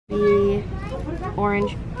Be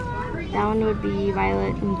orange. That one would be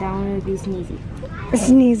violet, and that one would be sneezy.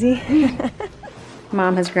 Sneezy.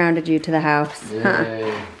 Mom has grounded you to the house. Yay.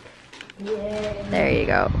 Huh? Yeah. There you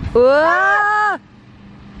go. Whoa!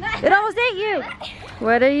 It almost ate you.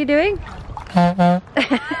 What are you doing?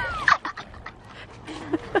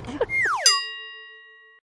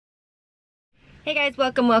 Hey guys,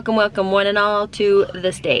 welcome one and all to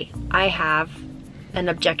this day. I have an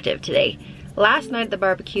objective today. Last night at the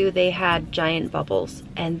barbecue they had giant bubbles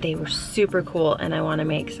and they were super cool and I want to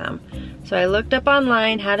make some. So I looked up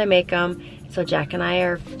online how to make them. So Jack and I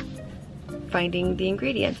are finding the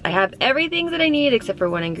ingredients. I have everything that I need except for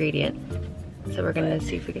one ingredient. So we're gonna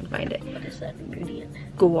see if we can find it. What is that ingredient?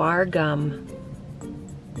 Guar gum.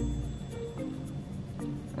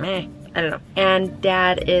 I don't know. And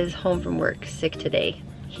Dad is home from work sick today.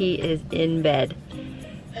 He is in bed.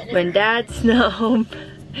 When Dad's not home,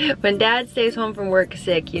 when Dad stays home from work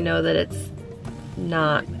sick, you know that it's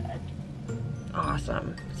not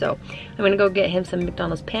awesome. So I'm gonna go get him some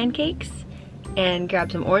McDonald's pancakes and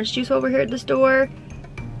grab some orange juice over here at the store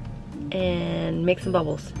and make some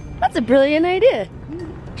bubbles. That's a brilliant idea.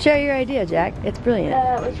 Share your idea, Jack. It's brilliant.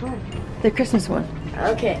 Which one? The Christmas one.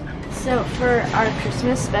 Okay, so for our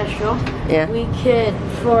Christmas special, Yeah. we could,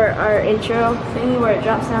 for our intro thing where it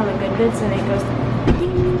drops down the good bits and it goes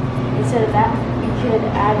ding, instead of that, we could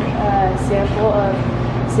add a sample of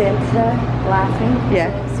Santa laughing.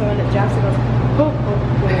 Yeah. So when it drops, it goes, oh,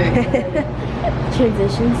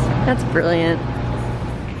 transitions. That's brilliant.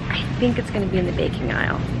 I think it's gonna be in the baking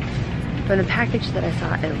aisle. From the package that I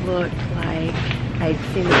saw, it looked like I'd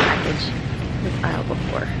seen the package in this aisle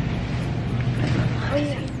before.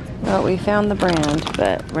 Well, we found the brand,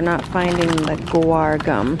 but we're not finding the guar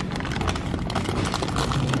gum.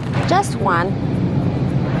 Just one.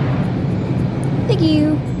 Thank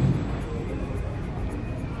you.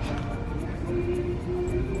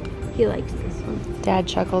 He likes this one. Dad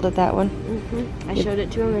chuckled at that one. I showed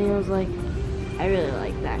it to him and he was like, I really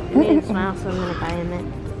like that. It made him smile, so I'm gonna buy him it.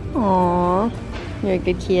 Aww, you're a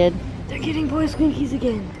good kid. They're getting boy squinkies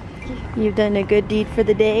again. You've done a good deed for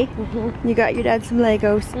the day. You got your dad some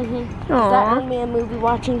Legos. Is that Aww. one man movie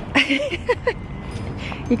watching?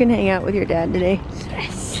 You can hang out with your dad today.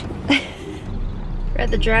 Yes. We're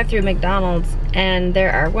at the drive-thru at McDonald's and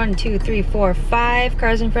there are 1, 2, 3, 4, 5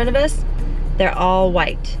 cars in front of us. They're all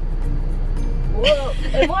white. Whoa,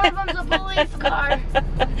 and one of them's a police car.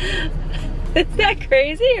 Is that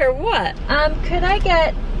crazy or what? Could I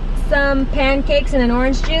get some pancakes and an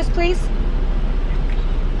orange juice, please?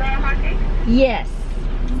 Yes.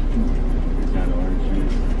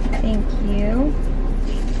 Thank you.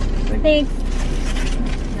 Thanks.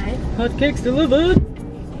 Nice. Hot cakes delivered.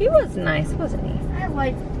 He was nice, wasn't he? I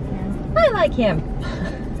like him. I like him.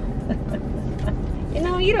 You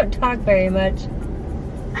know, you don't talk very much.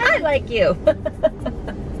 I like you.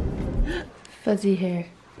 Fuzzy hair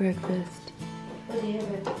breakfast.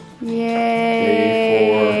 Yay!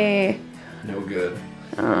 No good.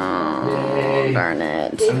 Oh, Yay. darn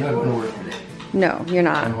it. I'm not gonna work today. No, you're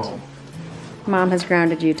I'm not. home. Mom has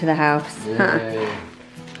grounded you to the house. Huh? Yay.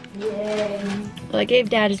 Yay. Well, I gave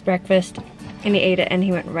Dad his breakfast and he ate it and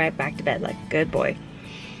he went right back to bed like a good boy.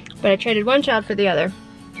 But I traded one child for the other.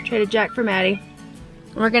 Traded Jack for Maddie.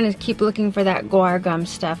 We're gonna keep looking for that guar gum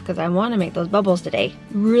stuff because I want to make those bubbles today.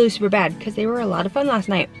 Really super bad because they were a lot of fun last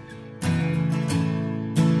night.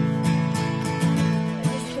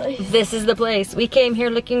 This is the place. We came here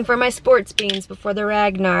looking for my sports beans before the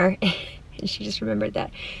Ragnar. And she just remembered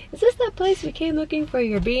that. Is this that place we came looking for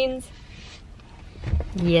your beans?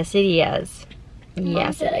 Yes, it is. Yes,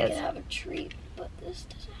 Mom said it I is. could have a treat, but this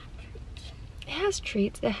doesn't have treats. It has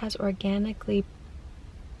treats. It has organically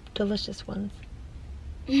delicious ones.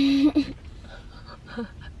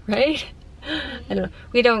 Right? I don't know.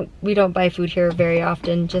 We don't buy food here very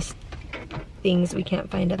often. Just things we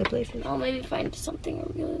can't find other places. I'll maybe find something I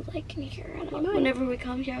really like in here. And whenever we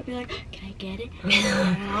come here, I'll be like, can I get it?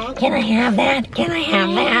 Can I have that? Can I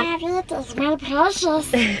have that? That's my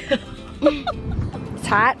precious. It's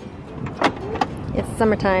hot. It's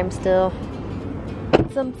summertime still.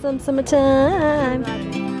 Summertime.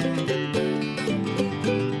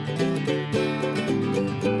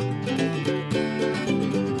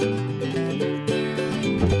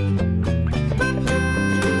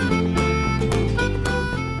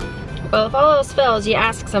 Well, if all else fails, you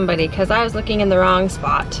ask somebody, because I was looking in the wrong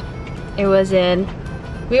spot. We were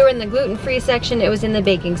in the gluten-free section, it was in the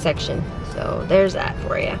baking section. So there's that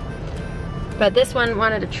for you. But this one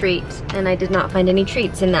wanted a treat, and I did not find any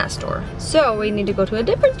treats in that store. So we need to go to a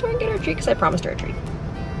different store and get our treat, because I promised her a treat.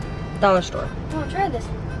 Dollar store. Oh, try this.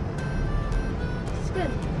 This is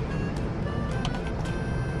good.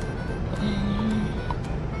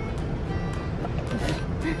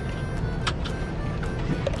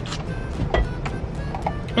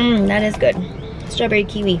 That is good. Strawberry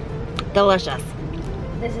kiwi. Delicious.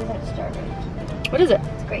 This isn't strawberry. What is it?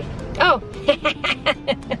 It's grape. Oh.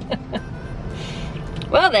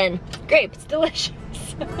 Well then, grape. It's delicious.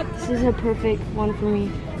 This is a perfect one for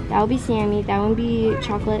me. That would be Sammy. That would be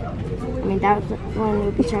chocolate. I mean, that one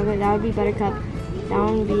would be chocolate. That would be buttercup. That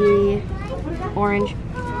one would be orange.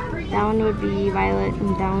 That one would be violet.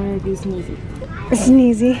 And that one would be sneezy.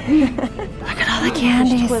 Sneezy. Look at all the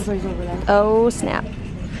candies. There's Twizzlers over there. Oh snap.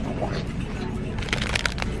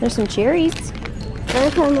 There's some cherries.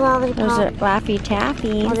 There's some lollipops. Those are Laffy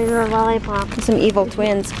Taffy. Oh, these are lollipops. Some evil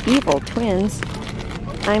twins. Evil twins.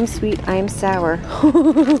 I'm sweet, I'm sour.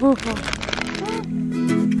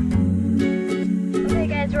 Okay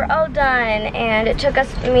guys, we're all done and it took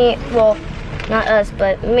well, not us,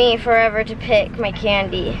 but me forever to pick my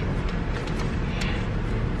candy.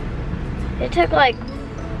 It took like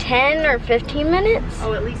 10 or 15 minutes.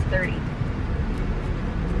 Oh, at least 30.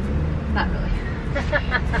 Not really.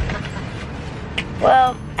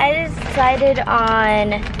 Well, I decided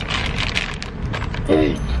on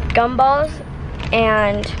gumballs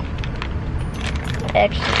and I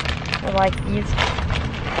like these.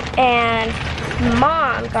 And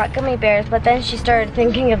Mom got gummy bears, but then she started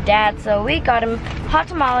thinking of Dad, so we got him hot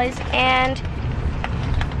tamales and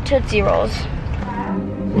Tootsie Rolls.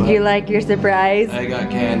 Did you like your surprise? I got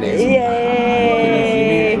candies.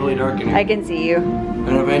 Yay! It's really dark in here. I can see you.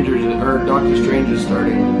 And Avengers or Doctor Strange is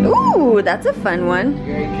starting. Ooh, that's a fun one.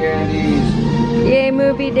 Yay, candies. Yay,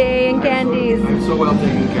 movie day and candies. I'm so well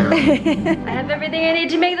taken care of. I have everything I need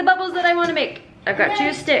to make the bubbles that I want to make. I've got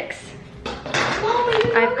 2 sticks.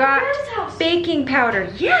 I've got baking powder.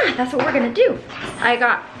 Yeah, that's what we're gonna do. I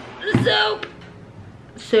got soap.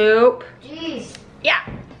 Soap. Jeez. Yeah.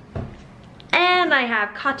 And I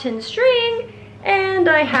have cotton string. And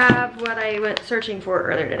I have what I went searching for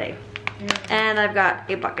earlier today. And I've got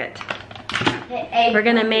a bucket. We're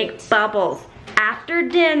gonna make bubbles after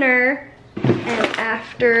dinner and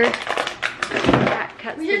after Cat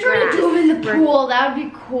cuts the grass. We should try to do them in the pool. That would be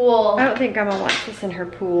cool. I don't think I'm gonna watch this in her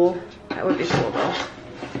pool. That would be cool though.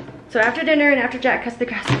 So after dinner and after Jack cuts the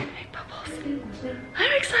grass, we're gonna make bubbles.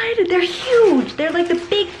 I'm excited. They're huge. They're like the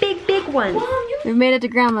big, big, big ones. We've made it to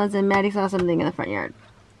Grandma's and Maddie saw something in the front yard.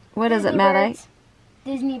 What is it, Maddie?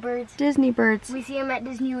 Disney birds. Disney birds. We see them at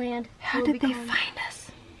Disneyland. How did they find us?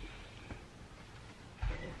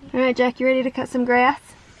 All right, Jack, you ready to cut some grass?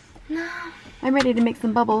 No. I'm ready to make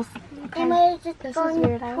some bubbles. Okay. This is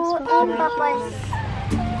weird. Bubbles.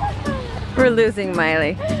 We're losing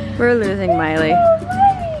Miley. We're losing Miley.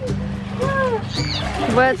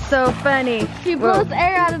 What's so funny? She blows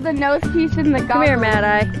air out of the nose piece in the goggles. Come here, Mad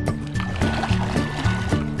Eye.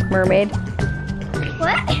 Mermaid.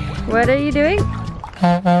 What? What are you doing? Do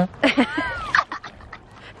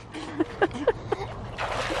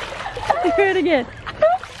it again.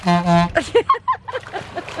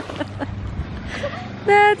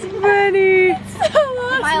 That's funny. So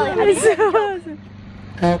awesome. Miley, how do you so awesome.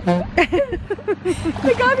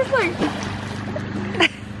 The dog is like.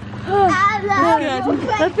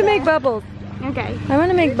 Let's make bubbles. Okay. I want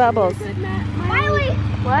to make bubbles. Miley.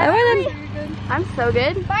 What? I want to. I'm so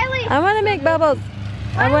good. Miley. I want to make bubbles.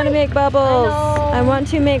 I want to make bubbles. I want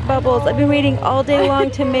to make bubbles. I've been waiting all day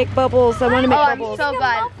long to make bubbles. I want to make bubbles. I'm so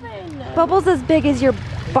glad. Bubbles as big as your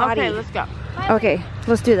body. Okay, let's go. Okay,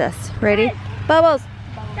 let's do this. Ready? Bubbles.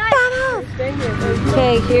 Bubbles.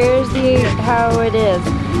 Okay, here's how it is.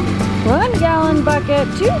 1 gallon bucket,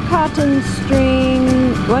 2 cotton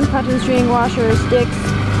string, 1 cotton string washer, sticks.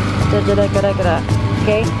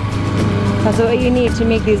 Okay, that's what you need to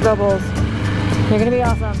make these bubbles. They're gonna be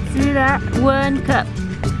awesome. See that? 1 cup.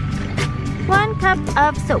 1 cup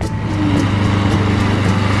of soap.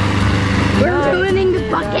 We're ruining the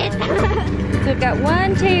bucket. So we've got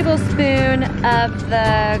 1 tablespoon of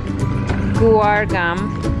the guar gum.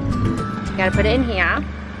 You gotta put it in here.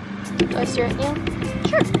 Do I stir it in?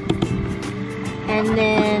 Sure. And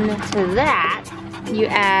then to that, you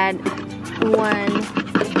add 1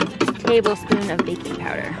 tablespoon of baking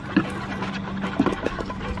powder.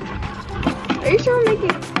 Are you sure we're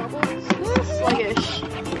making bubbles? Sluggish.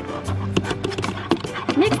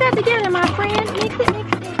 Mix that together, my friend. Mix it.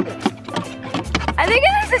 I think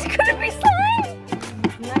this is gonna be slime.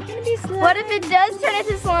 Not gonna be slime. What if it does turn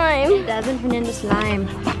into slime? It doesn't turn into slime.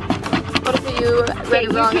 What if you read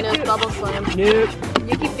it wrong and it was bubble slime? Nope.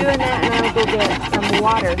 You keep doing that and I'll go get some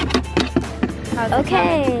water.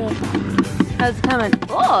 Okay. How's it coming?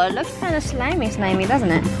 Oh, it looks kind of slimy,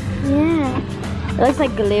 doesn't it? Yeah. It looks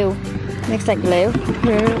like glue. Looks like glue.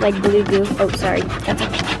 Like blue goo. Oh, sorry.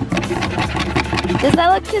 Does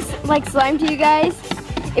that look just like slime to you guys?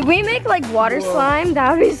 If we make like water slime,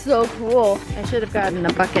 that would be so cool. I should have gotten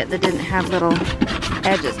a bucket that didn't have little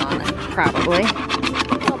edges on it, probably.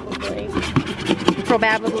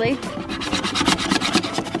 Probably.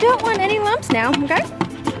 Don't want any lumps now, okay?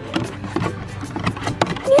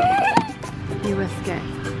 You whisk it.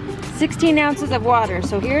 16 ounces of water,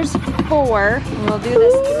 so here's 4. And we'll do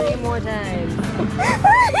this 3 more times.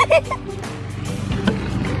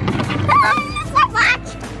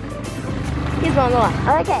 He's going on.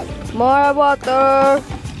 Okay. More water.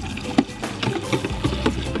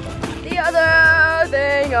 The other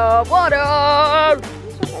thing of water.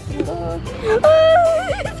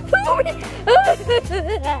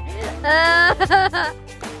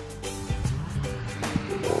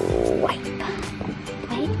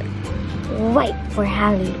 Wipe for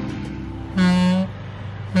Hallie.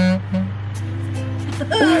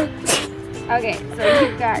 Okay, so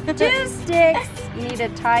you've got 2 sticks. You need to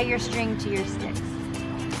tie your string to your sticks.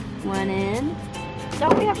 1 in.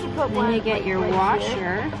 Don't we have to put one? Then you get your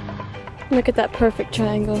washer. Look at that perfect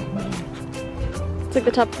triangle. It's like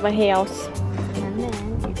the top of my house. And then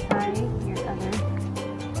you tie your other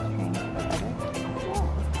string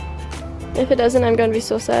together. If it doesn't, I'm gonna be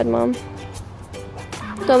so sad, Mom.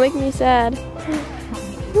 Don't make me sad.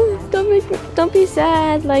 Don't be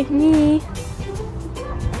sad like me.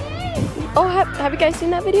 Oh, have you guys seen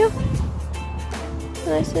that video?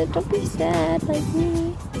 And I said, don't be sad like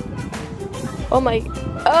me. Oh my,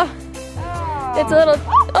 it's a little,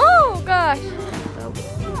 oh gosh.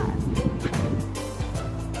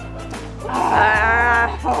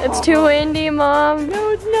 It's too windy, Mom.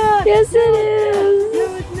 No, it's not. Yes, it is.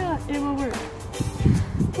 No, it's not. It will work.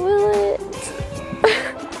 Will it?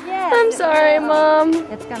 Yes, I'm sorry, Mom.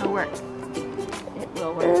 It's gonna work. It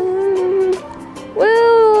will work.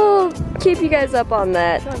 We'll keep you guys up on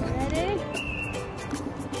that. Ready?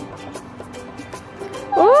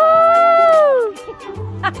 Oh!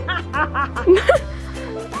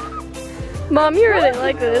 Mom, you really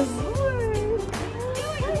like this.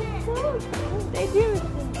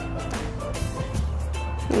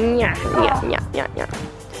 Yeah.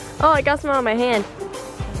 Oh, I got some on my hand.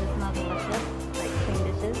 Does it smell delicious? Like clean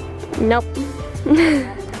dishes? Nope.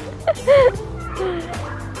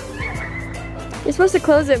 You're supposed to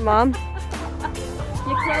close it, Mom.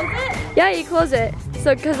 You close it? Yeah, you close it.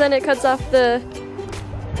 So, because then it cuts off the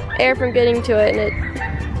air from getting to it and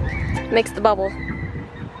it makes the bubble.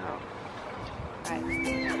 Right.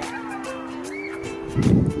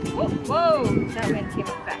 Whoa! That wind came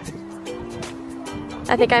up fast.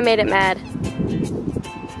 I think I made it mad.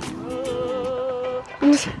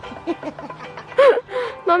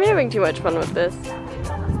 Mom, you're having too much fun with this.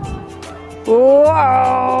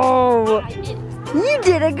 Whoa! You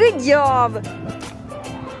did a good job!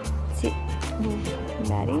 See,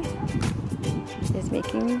 Maddie is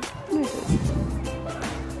making noises.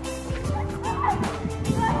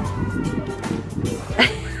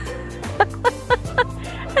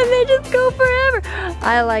 And they just go forever.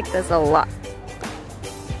 I like this a lot.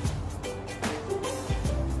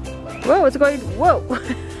 Whoa, it's going, whoa.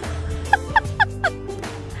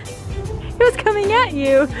 It was coming at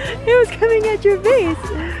you. It was coming at your face.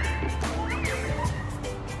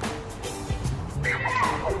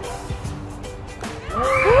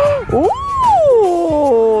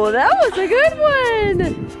 Ooh, that was a good one.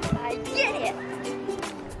 I did it!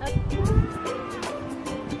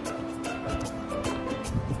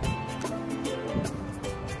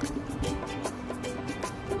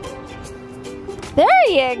 There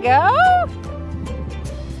you go.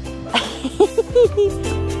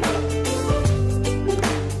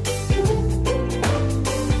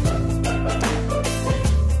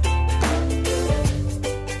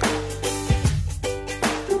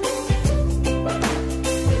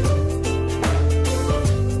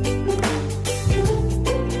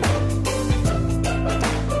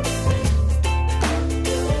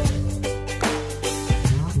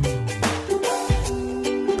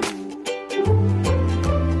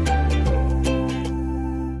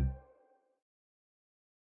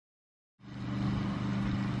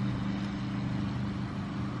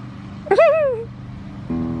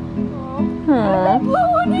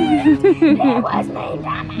 There was my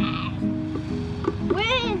dumbass.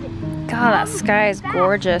 Wind. God, that sky is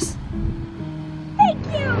gorgeous. Thank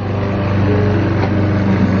you.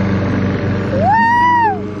 Woo!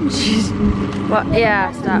 Well,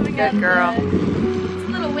 yeah, stop. Good girl. It's a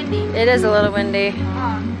little windy. It is a little windy.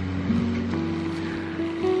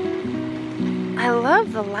 I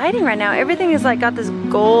love the lighting right now. Everything is like got this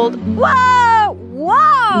gold. Whoa!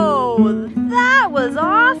 Whoa! That was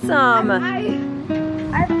awesome.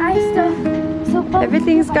 I still so fun.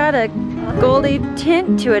 Everything's got a goldy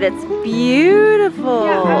tint to it. It's beautiful.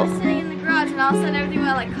 Yeah, I was sitting in the garage and all of a sudden everything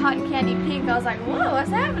went like cotton candy pink. I was like, whoa, what's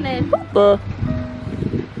happening?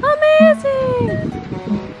 Amazing.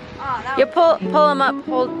 Oh, that You pull them up,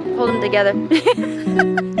 hold them together.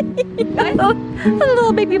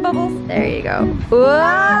 little baby bubbles. There you go.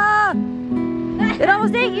 Whoa! It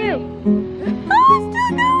almost ate you. Oh, it's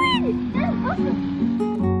still going.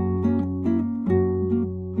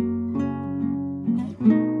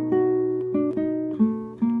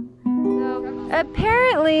 So,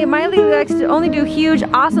 apparently, Miley likes to only do huge,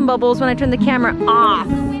 awesome bubbles when I turn the camera off.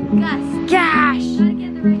 Gosh!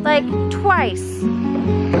 Like twice. 3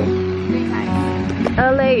 times.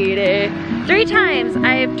 A lady. 3 times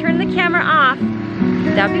I've turned the camera off.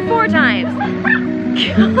 That'd be 4 times.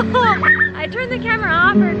 I turn the camera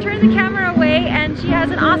off or turn the camera away and she has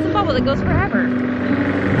an awesome bubble that goes forever.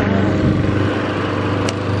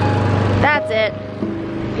 That's it.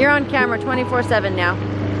 You're on camera 24/7 now.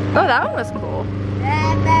 Oh, that one was cool.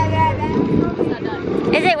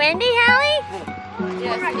 Is it windy, Hallie?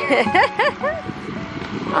 Yes.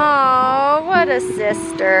 Oh, what a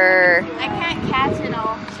sister. I can't catch it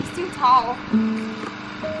all. She's too tall.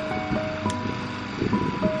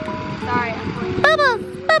 Sorry, I'm going. Bubbles!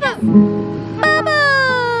 Bubbles!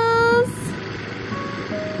 Bubbles!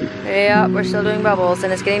 Yeah, we're still doing bubbles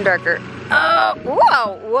and it's getting darker. Oh,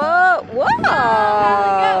 whoa, whoa,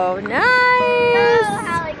 whoa! Nice! Go,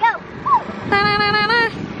 Hallie, go! Na-na-na-na-na.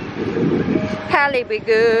 Hallie be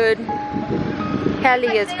good.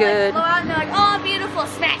 Hallie is good. Go out and they're like, oh, beautiful,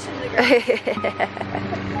 smash into the ground.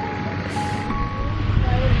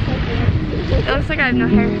 It looks like I have no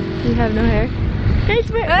hair. You have no hair?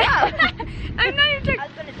 I'm not even joking. I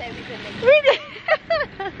was gonna say we couldn't make it.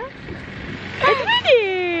 It's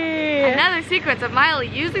Minnie! Another sequence of Miley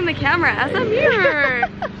using the camera as a mirror.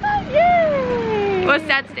 Yay! What's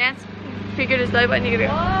that stance? Figure display button, you gotta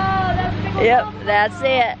go. Oh, that's big. Yep, that's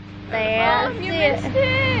it. That's you missed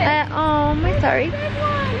it. Oh, my sorry. Big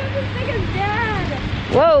one. It's as big as Dad.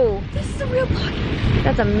 Whoa, This is a real pocket.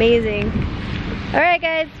 that's amazing. Alright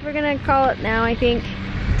guys, we're gonna call it now, I think.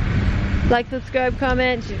 Like, subscribe,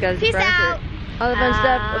 comment. She's got Peace out. all the fun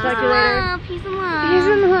stuff. We'll talk to you later. Peace and love. Peace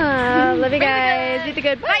and love. Love you guys. Eat the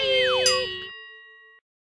good. Bye.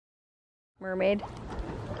 Mermaid.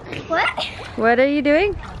 What? What are you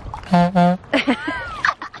doing? Do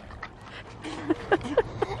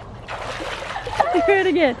it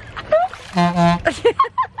again.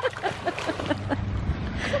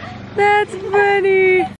 That's funny.